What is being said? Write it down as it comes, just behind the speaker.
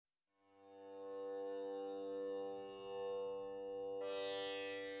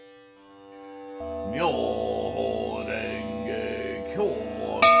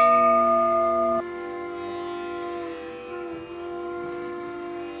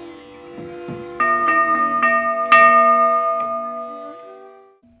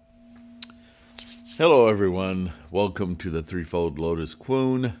Hello, everyone. Welcome to the Threefold Lotus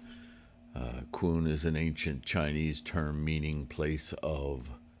Kun. Kun is an ancient Chinese term meaning place of,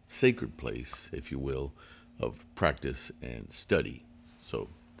 sacred place, if you will, of practice and study. So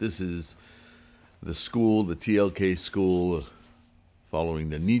this is the school, the TLK school, following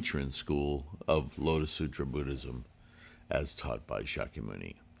the Nichiren school of Lotus Sutra Buddhism as taught by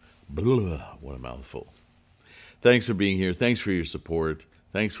Shakyamuni. Blah, what a mouthful. Thanks for being here. Thanks for your support.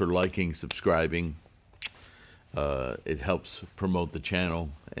 Thanks for liking, subscribing. It helps promote the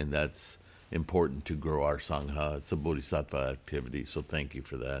channel, and that's important to grow our Sangha. It's a Bodhisattva activity, so thank you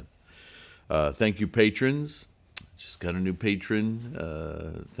for that. Thank you, patrons. Just got a new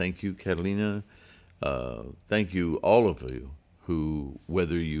patron. Thank you, Catalina. Thank you, all of you, who,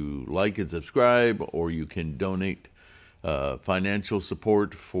 whether you like and subscribe or you can donate financial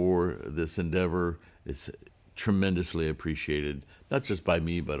support for this endeavor, it's tremendously appreciated, not just by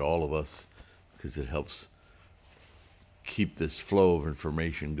me, but all of us, because it helps keep this flow of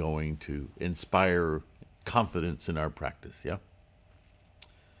information going to inspire confidence in our practice, yeah?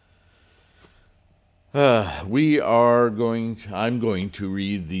 I'm going to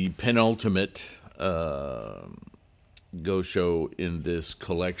read the penultimate Gosho in this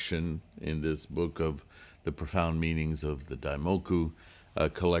collection, in this book of the profound meanings of the Daimoku, a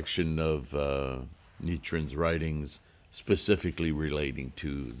collection of Nichiren's writings specifically relating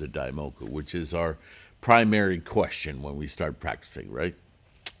to the Daimoku, which is our primary question when we start practicing, right?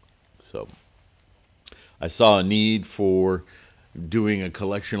 So I saw a need for doing a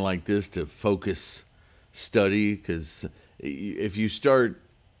collection like this to focus study, because if you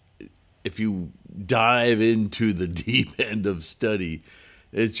dive into the deep end of study,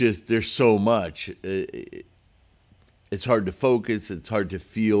 it's just, there's so much. It's hard to focus. It's hard to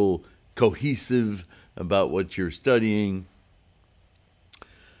feel cohesive about what you're studying.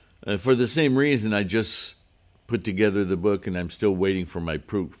 For the same reason, I just put together the book, and I'm still waiting for my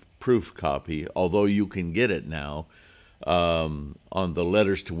proof copy, although you can get it now on the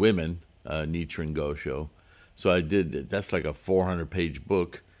Letters to Women, Nichiren Gosho. So I did, that's like a 400-page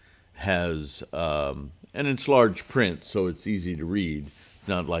book, and it's large print, so it's easy to read. It's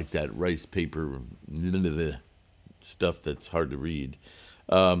not like that rice paper stuff that's hard to read.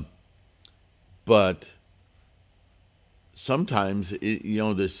 But sometimes,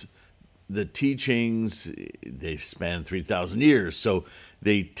 the teachings, they span 3,000 years, so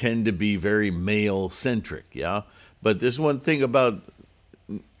they tend to be very male-centric, yeah? But there's one thing about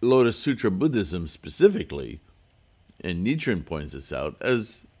Lotus Sutra Buddhism specifically, and Nichiren points this out,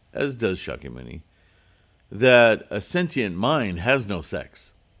 as does Shakyamuni, that a sentient mind has no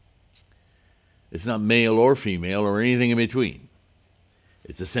sex. It's not male or female or anything in between.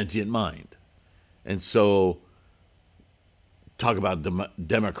 It's a sentient mind. And so, talk about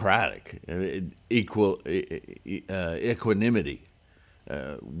democratic, equanimity.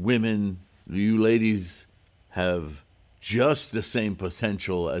 Women, you ladies have just the same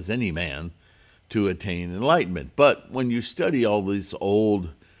potential as any man to attain enlightenment. But when you study all these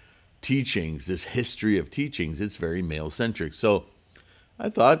old teachings, this history of teachings, it's very male-centric. So I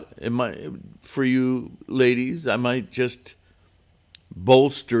thought, for you ladies, I might just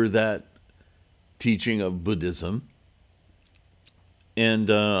bolster that teaching of Buddhism. And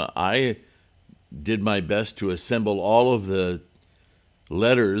I did my best to assemble all of the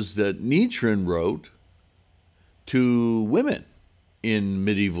letters that Nichiren wrote to women in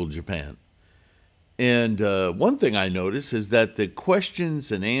medieval Japan. And one thing I noticed is that the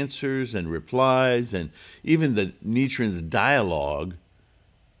questions and answers and replies, and even the Nichiren's dialogue,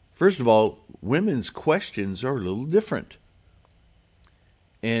 first of all, women's questions are a little different.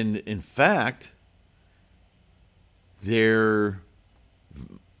 And in fact, they're,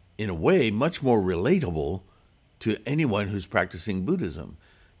 in a way, much more relatable to anyone who's practicing Buddhism,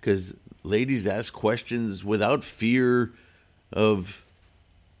 because ladies ask questions without fear of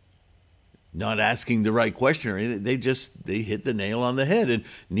not asking the right question or anything. They hit the nail on the head. And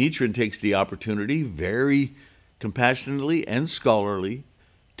Nichiren takes the opportunity very compassionately and scholarly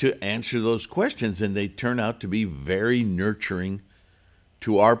to answer those questions, and they turn out to be very nurturing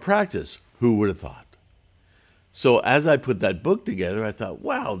to our practice. Who would have thought? So as I put that book together, I thought,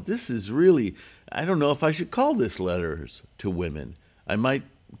 wow, this is really, I don't know if I should call this Letters to Women. I might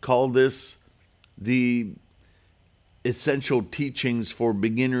call this the Essential Teachings for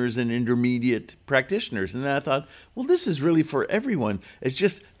Beginners and Intermediate Practitioners. And then I thought, well, this is really for everyone. It's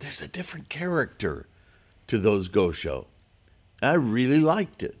just, there's a different character to those Gosho. I really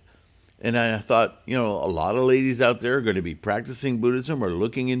liked it. And I thought, a lot of ladies out there are going to be practicing Buddhism or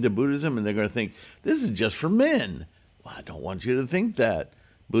looking into Buddhism, and they're going to think, this is just for men. Well, I don't want you to think that.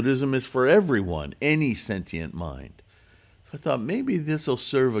 Buddhism is for everyone, any sentient mind. So I thought maybe this will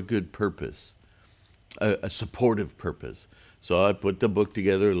serve a good purpose, a supportive purpose. So I put the book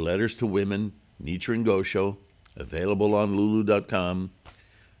together, Letters to Women, Nichiren Gosho, available on lulu.com,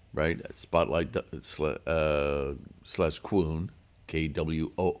 right? Spotlight / Kwoon,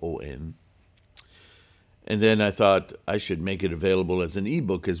 Kwoon. And then I thought I should make it available as an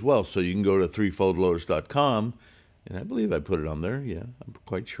ebook as well. So you can go to threefoldlotus.com, and I believe I put it on there. Yeah, I'm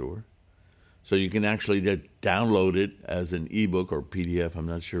quite sure. So you can actually download it as an ebook or PDF. I'm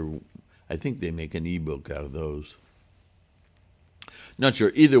not sure. I think they make an ebook out of those. Not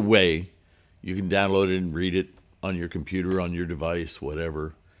sure. Either way, you can download it and read it on your computer, on your device,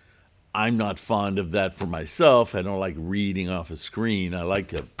 whatever. I'm not fond of that for myself. I don't like reading off a screen. I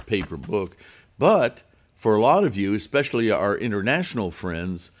like a paper book. But for a lot of you, especially our international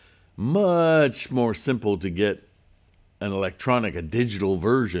friends, much more simple to get an electronic, a digital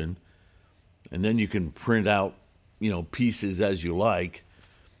version, and then you can print out, pieces as you like,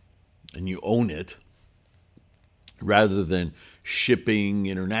 and you own it, rather than shipping,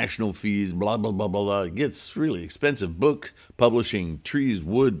 international fees, blah, blah, blah, blah, blah. It gets really expensive. Book publishing, trees,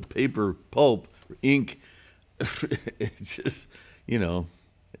 wood, paper, pulp, ink. It's just,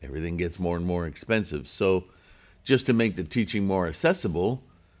 everything gets more and more expensive. So just to make the teaching more accessible,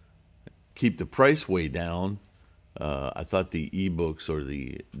 keep the price way down, I thought the ebooks or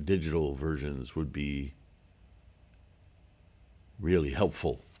the digital versions would be really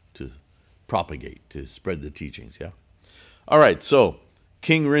helpful to propagate, to spread the teachings, yeah? All right, so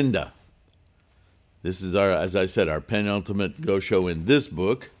King Rinda. This is as I said, our penultimate Gosho in this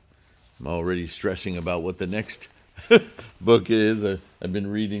book. I'm already stressing about what the next book is. I've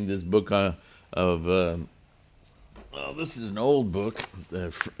been reading this book this is an old book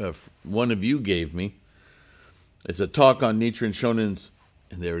that one of you gave me. It's a talk on Nichiren Shonen's,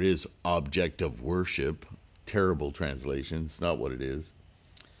 and there it is, Object of Worship. Terrible translation. It's not what it is.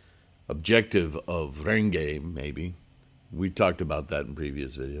 Objective of Renge, maybe. We talked about that in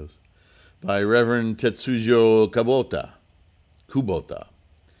previous videos. By Reverend Tetsujo Kubota.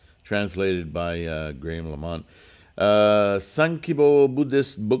 Translated by Graham Lamont. Sankibo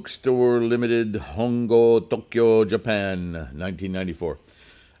Buddhist Bookstore Limited, Hongo, Tokyo, Japan, 1994.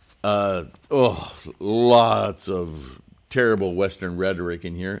 Lots of terrible Western rhetoric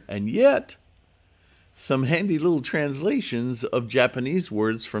in here, and yet some handy little translations of Japanese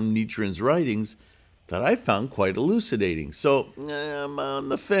words from Nichiren's writings that I found quite elucidating. So I'm on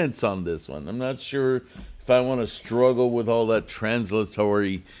the fence on this one. I'm not sure if I want to struggle with all that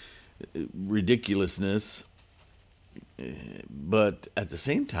translatory ridiculousness, but at the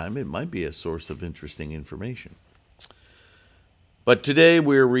same time, it might be a source of interesting information. But today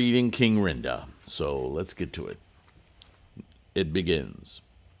we're reading King Rinda, so let's get to it. It begins.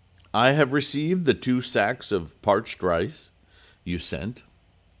 I have received the 2 sacks of parched rice you sent.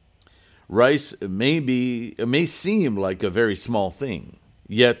 Rice may seem like a very small thing,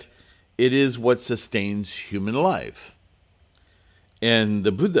 yet it is what sustains human life. And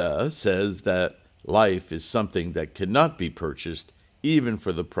the Buddha says that life is something that cannot be purchased even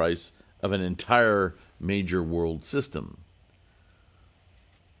for the price of an entire major world system.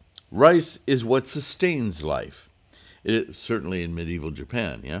 Rice is what sustains life. Certainly in medieval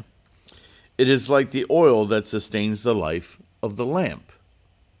Japan, yeah? It is like the oil that sustains the life of the lamp.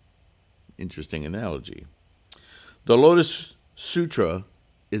 Interesting analogy. The Lotus Sutra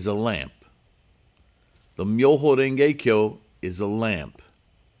is a lamp. The Myoho Renge Kyo is a lamp.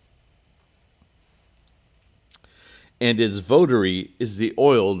 And its votary is the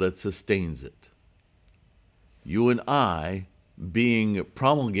oil that sustains it. You and I, being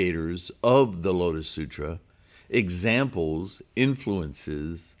promulgators of the Lotus Sutra, examples,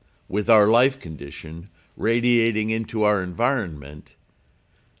 influences with our life condition, radiating into our environment,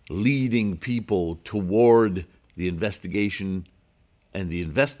 leading people toward the investigation and the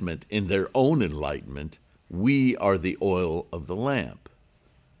investment in their own enlightenment, we are the oil of the lamp.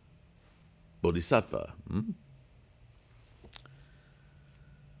 Bodhisattva.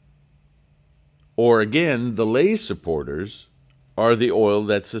 Or again, the lay supporters are the oil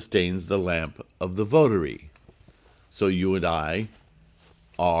that sustains the lamp of the votary. So you and I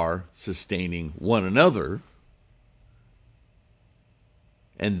are sustaining one another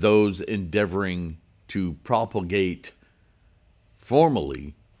and those endeavoring to propagate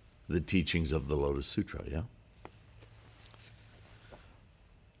formally the teachings of the Lotus Sutra, yeah?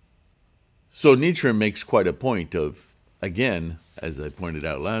 So Nichiren makes quite a point of, again, as I pointed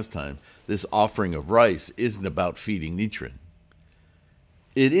out last time, this offering of rice isn't about feeding Nichiren.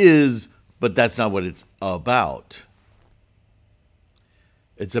 It is, but that's not what it's about.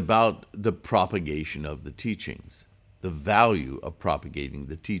 It's about the propagation of the teachings, the value of propagating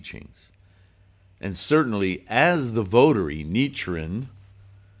the teachings. And certainly as the votary, Nichiren,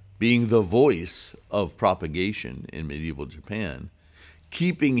 being the voice of propagation in medieval Japan,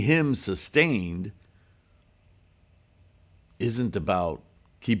 keeping him sustained isn't about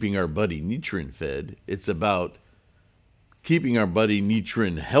keeping our buddy Nichiren fed. It's about keeping our buddy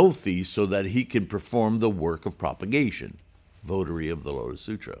Nichiren healthy so that he can perform the work of propagation, votary of the Lotus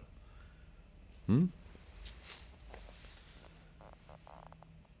Sutra.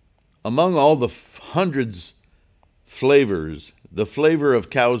 Among all the hundreds flavors, the flavor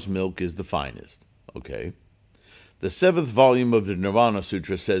of cow's milk is the finest. Okay. The 7th volume of the Nirvana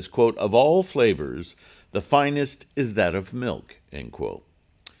Sutra says, quote, of all flavors, the finest is that of milk, end quote.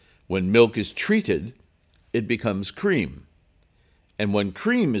 When milk is treated, it becomes cream. And when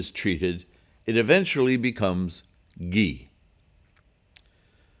cream is treated, it eventually becomes ghee.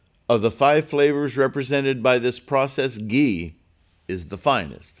 Of the 5 flavors represented by this process, ghee is the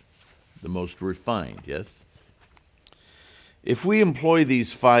finest, the most refined, yes? If we employ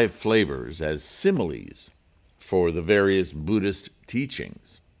these 5 flavors as similes for the various Buddhist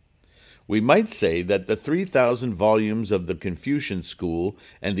teachings, we might say that the 3,000 volumes of the Confucian school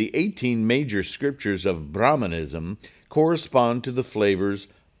and the 18 major scriptures of Brahmanism correspond to the flavors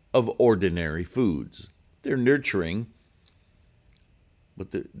of ordinary foods. They're nurturing, but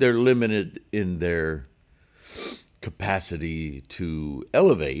they're limited in their capacity to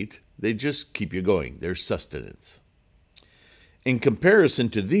elevate. They just keep you going. They're sustenance. In comparison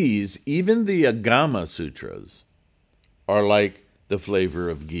to these, even the Agama Sutras are like the flavor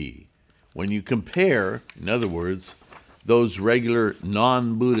of ghee. When you compare, in other words, those regular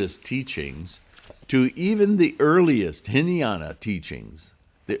non-Buddhist teachings to even the earliest Hinayana teachings,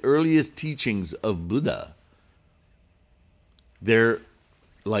 the earliest teachings of Buddha, they're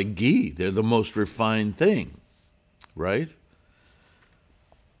like ghee. They're the most refined thing, right?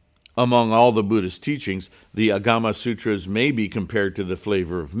 Among all the Buddhist teachings, the Agama Sutras may be compared to the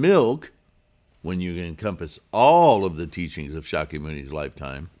flavor of milk when you encompass all of the teachings of Shakyamuni's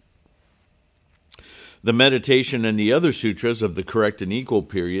lifetime. The meditation and the other sutras of the correct and equal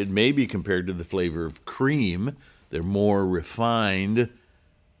period may be compared to the flavor of cream. They're more refined,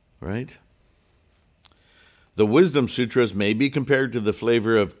 right? The wisdom sutras may be compared to the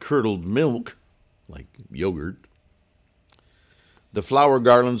flavor of curdled milk, like yogurt. The flower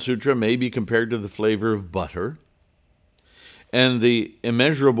garland sutra may be compared to the flavor of butter. And the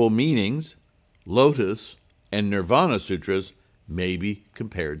immeasurable meanings, Lotus and Nirvana sutras, may be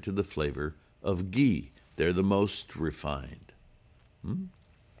compared to the flavor of ghee. They're the most refined.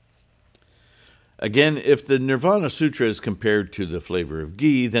 Again, if the Nirvana Sutra is compared to the flavor of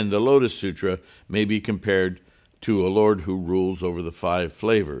ghee, then the Lotus Sutra may be compared to a Lord who rules over the 5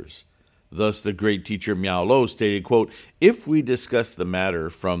 flavors. Thus, the great teacher Miao Lo stated, quote, if we discuss the matter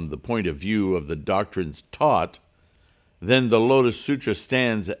from the point of view of the doctrines taught, then the Lotus Sutra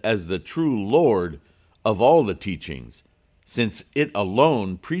stands as the true Lord of all the teachings, since it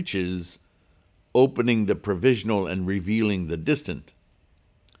alone preaches opening the provisional and revealing the distant.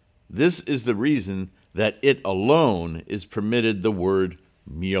 This is the reason that it alone is permitted the word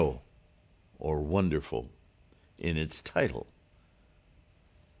myo, or wonderful, in its title.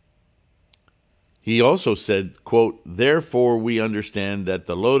 He also said, quote, therefore we understand that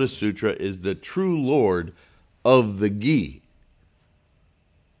the Lotus Sutra is the true Lord of the ghee.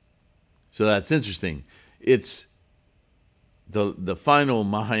 So that's interesting. It's the final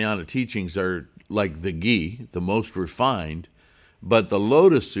Mahayana teachings are like the ghee, the most refined, but the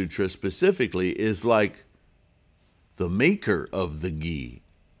Lotus Sutra specifically is like the maker of the ghee,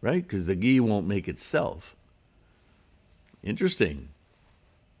 right? Because the ghee won't make itself. Interesting,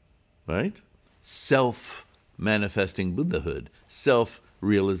 right? Self-manifesting Buddhahood,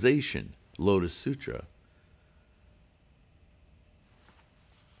 self-realization, Lotus Sutra.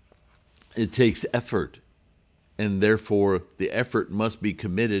 It takes effort, and therefore the effort must be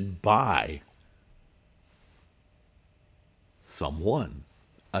committed by someone,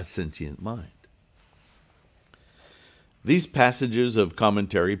 a sentient mind. These passages of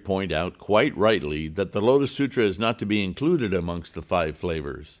commentary point out quite rightly that the Lotus Sutra is not to be included amongst the 5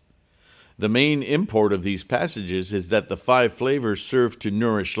 flavors. The main import of these passages is that the 5 flavors serve to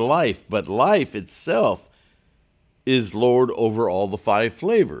nourish life, but life itself is Lord over all the 5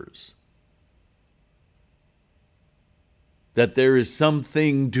 flavors. That there is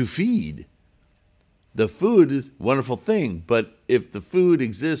something to feed. The food is a wonderful thing, but if the food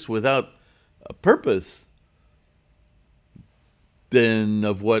exists without a purpose, then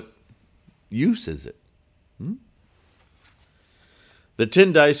of what use is it? The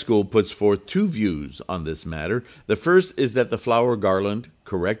Tendai school puts forth two views on this matter. The first is that the flower garland,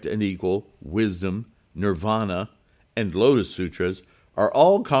 correct and equal, wisdom, nirvana, and Lotus Sutras are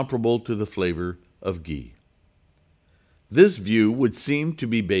all comparable to the flavor of ghee. This view would seem to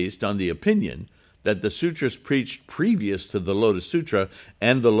be based on the opinion that the sutras preached previous to the Lotus Sutra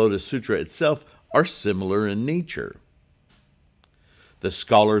and the Lotus Sutra itself are similar in nature. The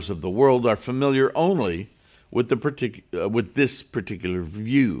scholars of the world are familiar only with this particular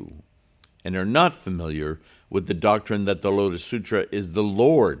view, and are not familiar with the doctrine that the Lotus Sutra is the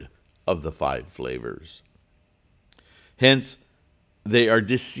Lord of the five flavors. Hence, they are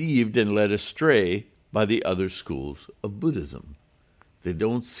deceived and led astray by the other schools of Buddhism. They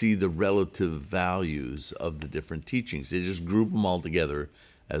don't see the relative values of the different teachings. They just group them all together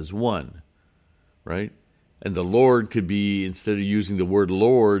as one, right? And the Lord could be, instead of using the word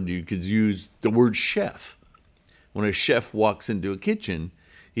Lord, you could use the word chef. When a chef walks into a kitchen,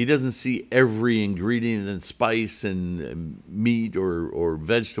 he doesn't see every ingredient and spice and meat or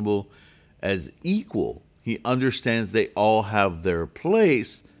vegetable as equal. He understands they all have their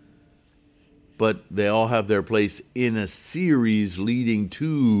place, but they all have their place in a series leading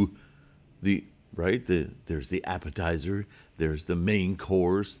to there's the appetizer, there's the main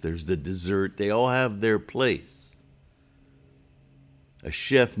course, there's the dessert. They all have their place. A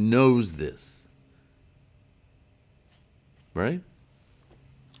chef knows this, right?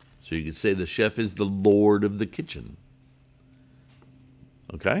 So you could say the chef is the Lord of the kitchen.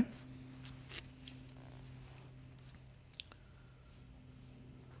 Okay?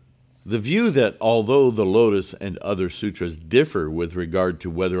 The view that although the Lotus and other sutras differ with regard to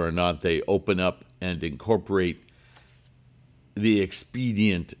whether or not they open up and incorporate the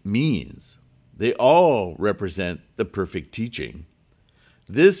expedient means, they all represent the perfect teaching.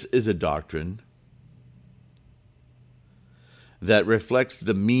 This is a doctrine that reflects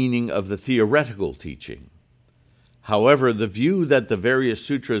the meaning of the theoretical teaching. However, the view that the various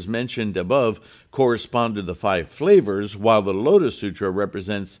sutras mentioned above correspond to the five flavors, while the Lotus Sutra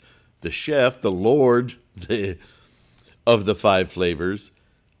represents the chef, the Lord of the five flavors,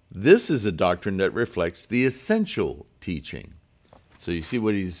 this is a doctrine that reflects the essential teaching. So you see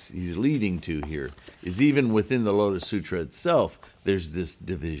what he's leading to here is even within the Lotus Sutra itself, there's this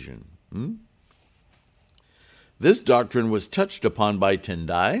division. This doctrine was touched upon by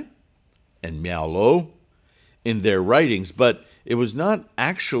Tendai and Miaolo in their writings, but it was not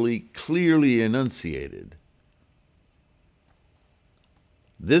actually clearly enunciated.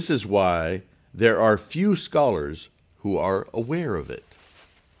 This is why there are few scholars who are aware of it.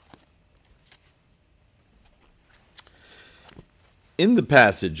 In the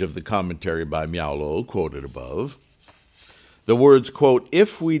passage of the commentary by Miaolo, quoted above, the words, quote,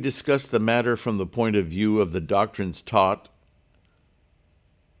 "If we discuss the matter from the point of view of the doctrines taught,"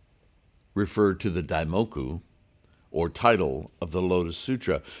 refer to the Daimoku, or title of the Lotus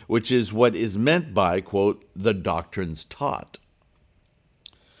Sutra, which is what is meant by, quote, "the doctrines taught."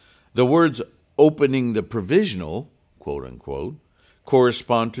 The words opening the provisional, quote unquote,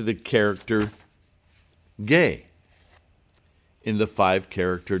 correspond to the character ge in the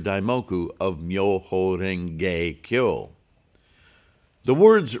 5-character Daimoku of Myoho Renge Kyo. The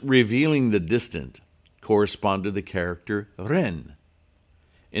words revealing the distant correspond to the character ren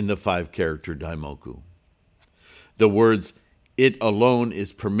in the 5-character Daimoku. The words it alone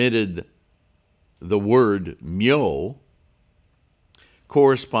is permitted, the word myo,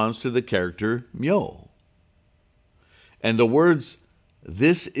 corresponds to the character myo. And the words,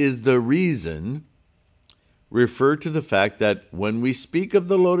 "this is the reason," refer to the fact that when we speak of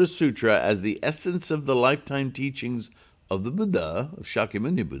the Lotus Sutra as the essence of the lifetime teachings of the Buddha, of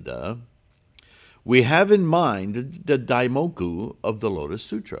Shakyamuni Buddha, we have in mind the Daimoku of the Lotus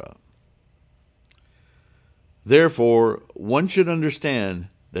Sutra. Therefore, one should understand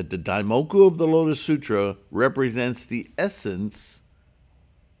that the Daimoku of the Lotus Sutra represents the essence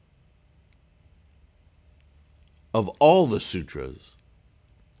of all the sutras.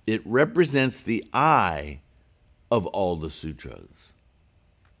 It represents the I of all the sutras.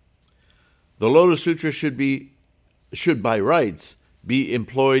 The Lotus Sutra should by rights be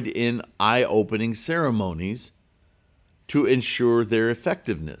employed in eye-opening ceremonies to ensure their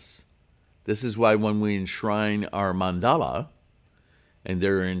effectiveness. This is why when we enshrine our mandala, and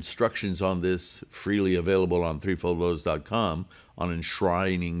there are instructions on this freely available on threefoldlotus.com on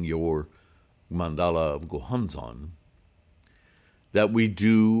enshrining your mandala of Gohonzon, that we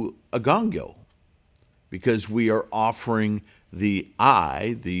do a gongyo, because we are offering the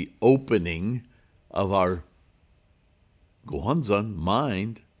eye, the opening of our Gohonzon,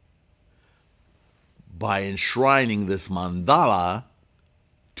 mind, by enshrining this mandala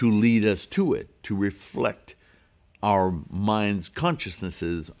to lead us to it, to reflect our mind's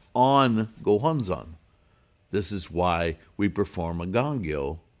consciousnesses on Gohonzon. This is why we perform a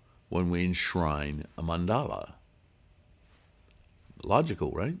gangyo when we enshrine a mandala.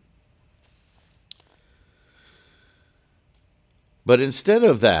 Logical, right? But instead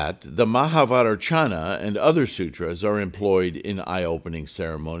of that, the Mahavarachana and other sutras are employed in eye-opening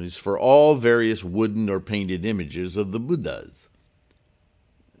ceremonies for all various wooden or painted images of the Buddhas,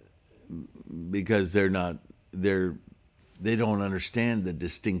 because they don't understand the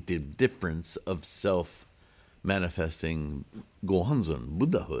distinctive difference of self-manifesting Gohonzon,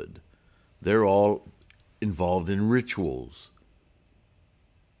 Buddhahood. They're all involved in rituals.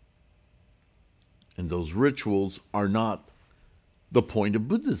 And those rituals are not the point of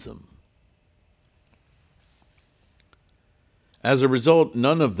Buddhism. As a result,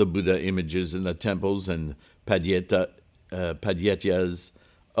 none of the Buddha images in the temples and padyetyas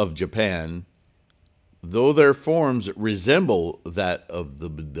of Japan, though their forms resemble that of the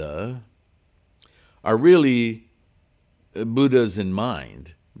Buddha, are really Buddhas in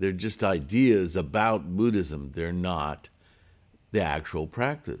mind. They're just ideas about Buddhism. They're not the actual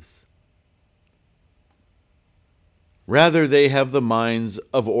practice. Rather, they have the minds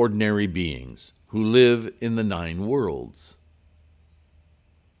of ordinary beings who live in the 9 worlds.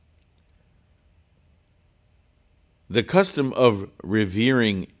 The custom of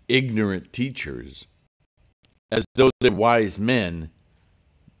revering ignorant teachers as though they're wise men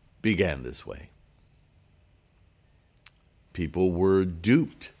began this way. People were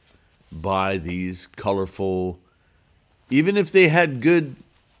duped by these colorful, even if they had good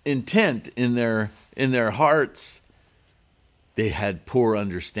intent in their hearts, they had poor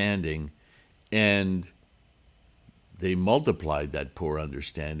understanding, and they multiplied that poor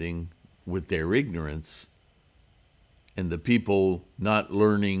understanding with their ignorance, and the people not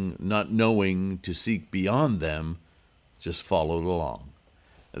learning, not knowing to seek beyond them, just followed along.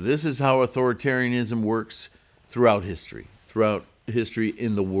 This is how authoritarianism works throughout history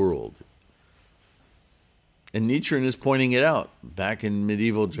in the world. And Nichiren is pointing it out back in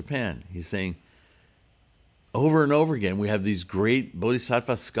medieval Japan. He's saying, over and over again, we have these great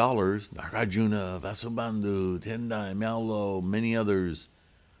bodhisattva scholars, Nagarjuna, Vasubandhu, Tendai, Miaolo, many others,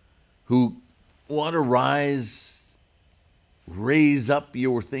 who want to raise up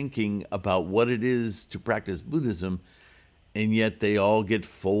your thinking about what it is to practice Buddhism, and yet they all get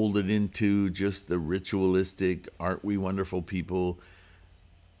folded into just the ritualistic, aren't we wonderful people?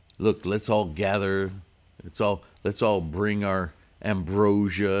 Look, let's all gather, let's all bring our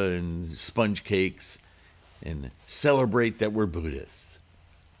ambrosia and sponge cakes and celebrate that we're Buddhists,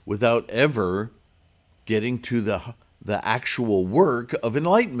 without ever getting to the actual work of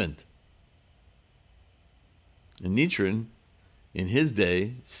enlightenment. And Nichiren, in his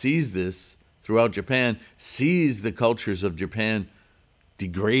day, sees this throughout Japan, sees the cultures of Japan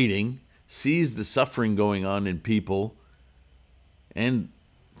degrading, sees the suffering going on in people, and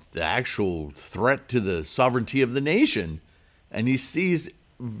the actual threat to the sovereignty of the nation. And he sees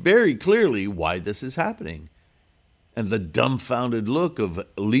very clearly why this is happening. And the dumbfounded look of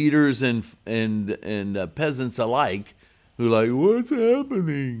leaders and peasants alike, who are like, what's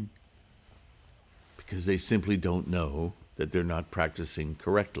happening? Because they simply don't know that they're not practicing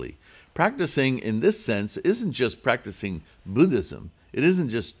correctly. Practicing in this sense isn't just practicing Buddhism. It isn't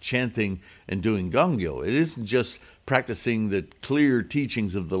just chanting and doing gangyo. It isn't just practicing the clear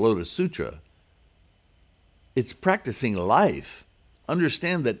teachings of the Lotus Sutra. It's practicing life.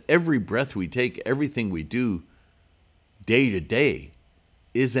 Understand that every breath we take, everything we do day to day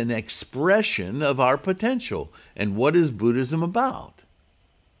is an expression of our potential. And what is Buddhism about?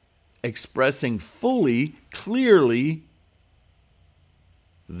 Expressing fully, clearly,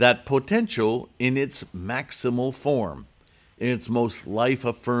 that potential in its maximal form, in its most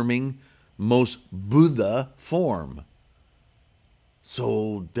life-affirming, most Buddha form.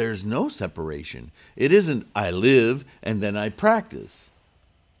 So there's no separation. It isn't I live and then I practice,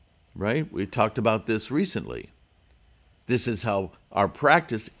 right? We talked about this recently. This is how our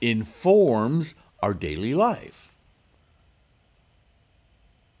practice informs our daily life.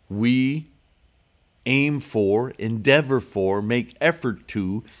 We aim for, endeavor for, make effort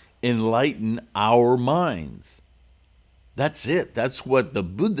to enlighten our minds. That's it. That's what the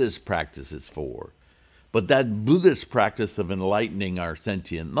Buddhist practice is for. But that Buddhist practice of enlightening our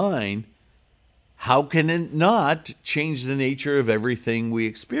sentient mind, how can it not change the nature of everything we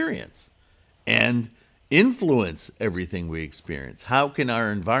experience and influence everything we experience? How can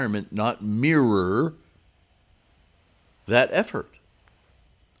our environment not mirror that effort?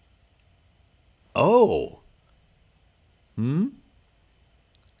 Oh.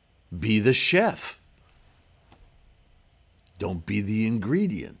 Be the chef. Don't be the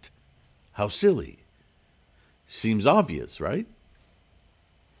ingredient. How silly. Seems obvious, right?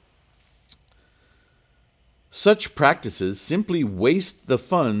 Such practices simply waste the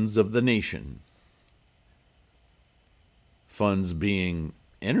funds of the nation. Funds being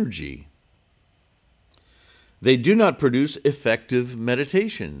energy. They do not produce effective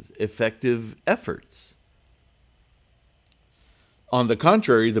meditations, effective efforts. On the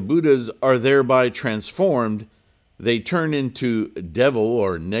contrary, the Buddhas are thereby transformed. They turn into devil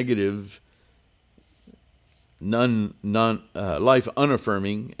or negative, life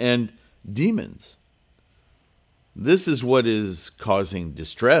unaffirming, and demons. This is what is causing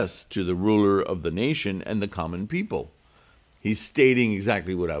distress to the ruler of the nation and the common people. He's stating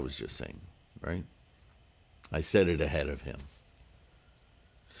exactly what I was just saying, right? I said it ahead of him.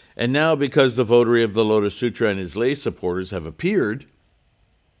 And now, because the votary of the Lotus Sutra and his lay supporters have appeared,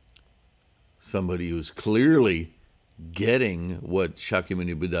 somebody who's clearly getting what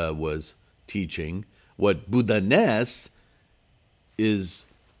Shakyamuni Buddha was teaching, what Buddha-ness is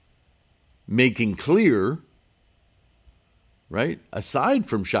making clear, right? Aside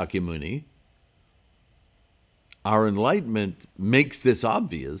from Shakyamuni, our enlightenment makes this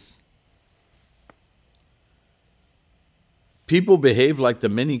obvious. People behave like the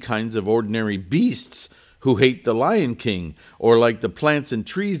many kinds of ordinary beasts who hate the Lion King, or like the plants and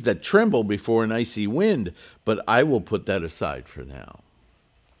trees that tremble before an icy wind, but I will put that aside for now.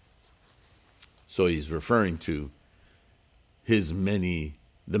 So he's referring to the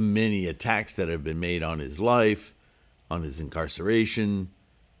many attacks that have been made on his life, on his incarceration.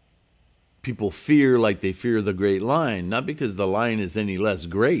 People fear like they fear the great lion, not because the lion is any less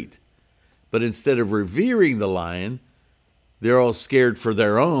great, but instead of revering the lion, they're all scared for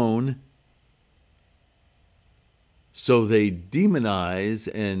their own, so they demonize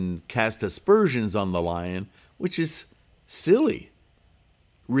and cast aspersions on the lion, which is silly.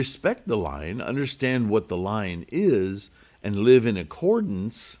 Respect the lion, understand what the lion is, and live in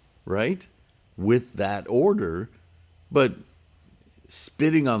accordance, right, with that order. But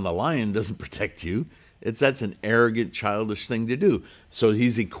spitting on the lion doesn't protect you. That's an arrogant, childish thing to do. So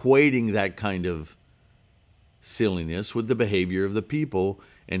he's equating that kind of silliness with the behavior of the people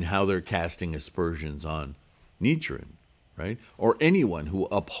and how they're casting aspersions on Nichiren, right? Or anyone who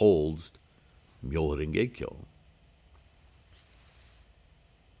upholds Myoho Gekkyo.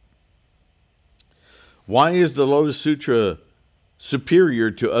 Why is the Lotus Sutra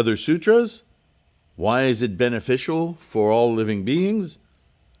superior to other sutras? Why is it beneficial for all living beings?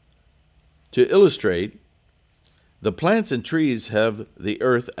 To illustrate, the plants and trees have the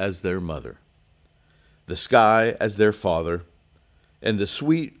earth as their mother, the sky as their father, and the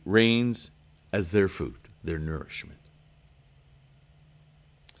sweet rains as their food, their nourishment.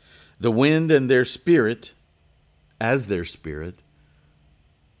 The wind and their spirit as their spirit,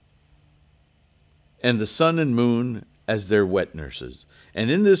 and the sun and moon as their wet nurses.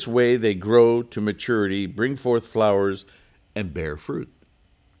 And in this way they grow to maturity, bring forth flowers, and bear fruit.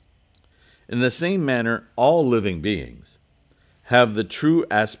 In the same manner, all living beings have the true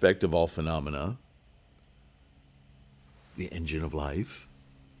aspect of all phenomena, the engine of life,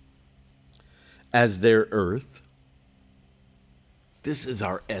 as their earth. This is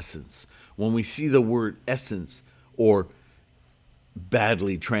our essence. When we see the word essence, or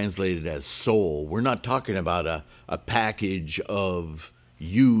badly translated as soul, we're not talking about a package of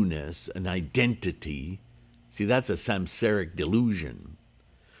you-ness, an identity. See, that's a samsaric delusion.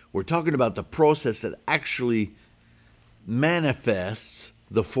 We're talking about the process that actually manifests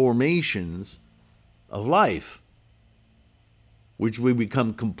the formations of life, which we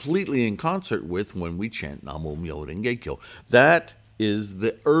become completely in concert with when we chant Namo Myoho Gekkyo. That is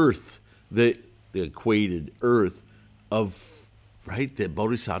the earth, the equated earth of, right, the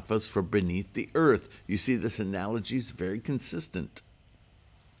bodhisattvas from beneath the earth. You see, this analogy is very consistent.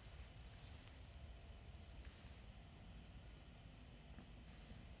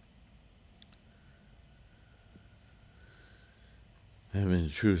 Having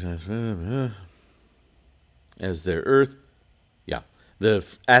truth as their earth,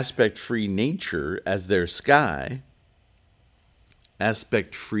 the aspect-free nature as their sky.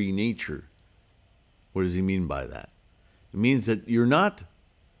 Aspect-free nature. What does he mean by that? It means that you're not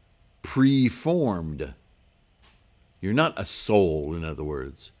preformed. You're not a soul, in other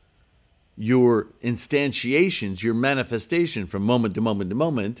words. Your instantiations, your manifestation from moment to moment to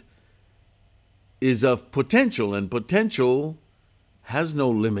moment is of potential, and potential has no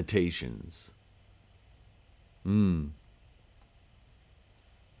limitations.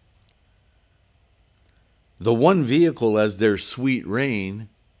 The one vehicle as their sweet rain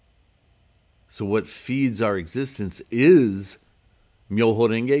So what feeds our existence is Myoho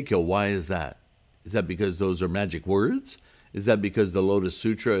Renge Kyo. Why is that? Is that because those are magic words? Is that because the Lotus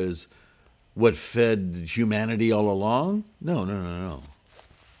Sutra is what fed humanity all along? No, no, no, no.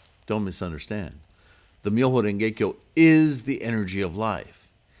 Don't misunderstand. The Myoho Renge Kyo is the energy of life.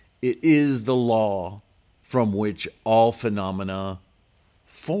 It is the law from which all phenomena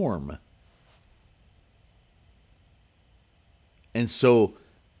form. And so,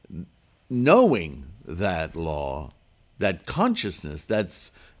 knowing that law, that consciousness,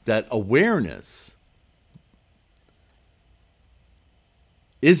 that awareness,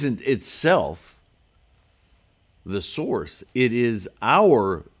 isn't itself the source. It is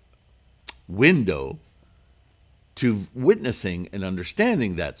our window to witnessing and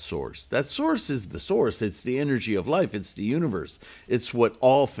understanding that source. That source is the source. It's the energy of life. It's the universe. It's what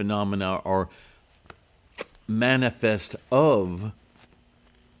all phenomena are manifest of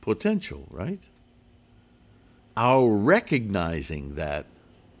potential, right? Our recognizing that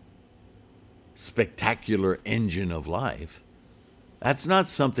spectacular engine of life, that's not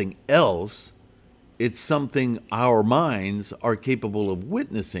something else. It's something our minds are capable of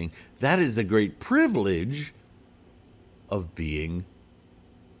witnessing. That is the great privilege of being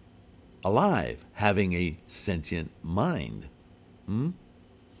alive, having a sentient mind. And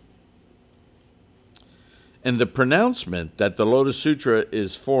the pronouncement that the Lotus Sutra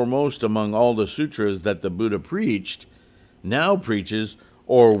is foremost among all the sutras that the Buddha preached, now preaches,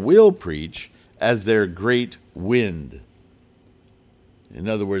 or will preach, as their great wind. In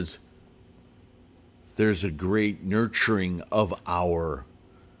other words, there's a great nurturing of our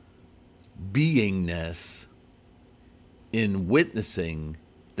beingness in witnessing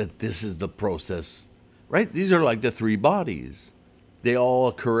that this is the process, right? These are like the three bodies. They all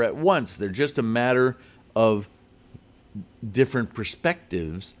occur at once. They're just a matter of different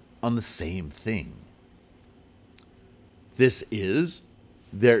perspectives on the same thing. This is,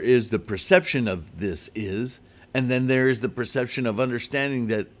 there is the perception of this is, and then there is the perception of understanding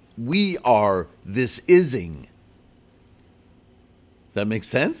that we are this ising. Does that make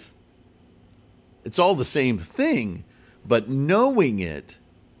sense? It's all the same thing, but knowing it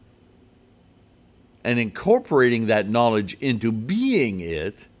and incorporating that knowledge into being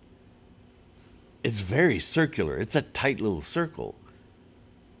it, it's very circular. It's a tight little circle.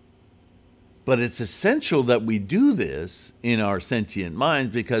 But it's essential that we do this in our sentient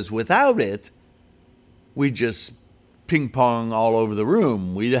minds, because without it, we just ping pong all over the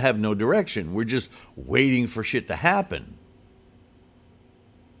room. We have no direction. We're just waiting for shit to happen.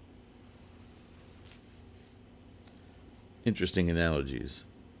 Interesting analogies.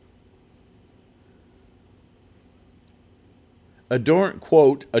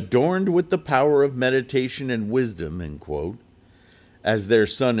 Quote, adorned with the power of meditation and wisdom, end quote, as their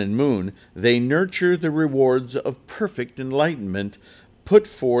sun and moon, they nurture the rewards of perfect enlightenment, put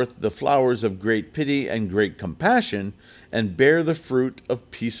forth the flowers of great pity and great compassion, and bear the fruit of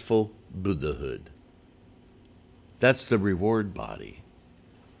peaceful Buddhahood. That's the reward body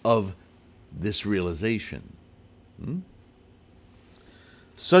of this realization.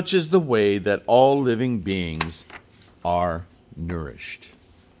 Such is the way that all living beings are nourished.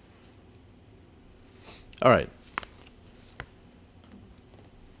 All right.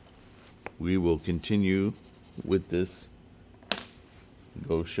 We will continue with this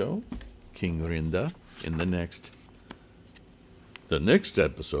Go Show, King Rinda, in the next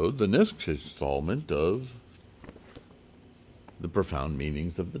episode, the next installment of the profound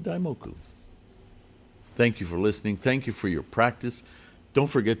meanings of the Daimoku. Thank you for listening. Thank you for your practice. Don't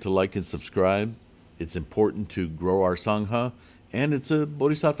forget to like and subscribe. It's important to grow our Sangha, and it's a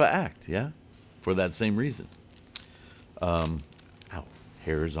Bodhisattva act, yeah, for that same reason. Ow,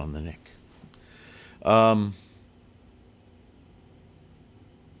 hairs on the neck.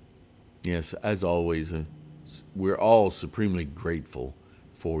 Yes, as always, we're all supremely grateful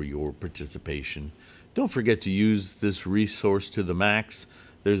for your participation. Don't forget to use this resource to the max.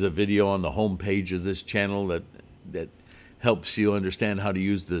 There's a video on the home page of this channel that helps you understand how to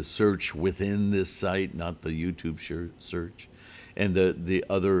use the search within this site, not the YouTube search, and the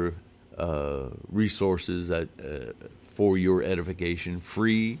other resources for your edification.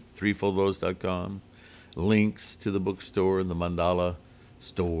 Free, threefoldlotus.com. Links to the bookstore and the mandala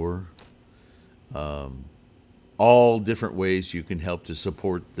store. All different ways you can help to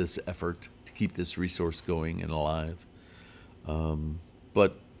support this effort to keep this resource going and alive.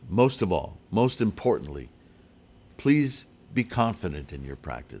 But most of all, most importantly, please be confident in your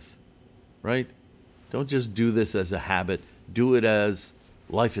practice, right? Don't just do this as a habit. Do it as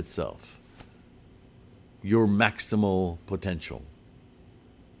life itself, your maximal potential.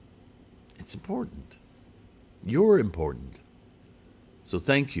 It's important. You're important. So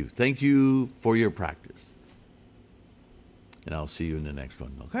thank you. Thank you for your practice. And I'll see you in the next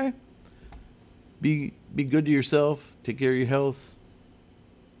one, okay? Be good to yourself. Take care of your health.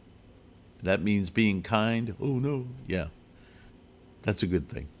 That means being kind. Oh, no. Yeah. That's a good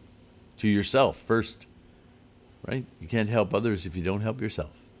thing. To yourself first, right? You can't help others if you don't help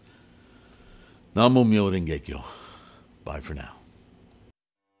yourself. Namo Myo Renge Kyo. Bye for now.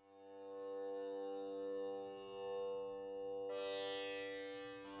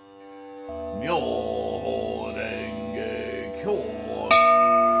 Myo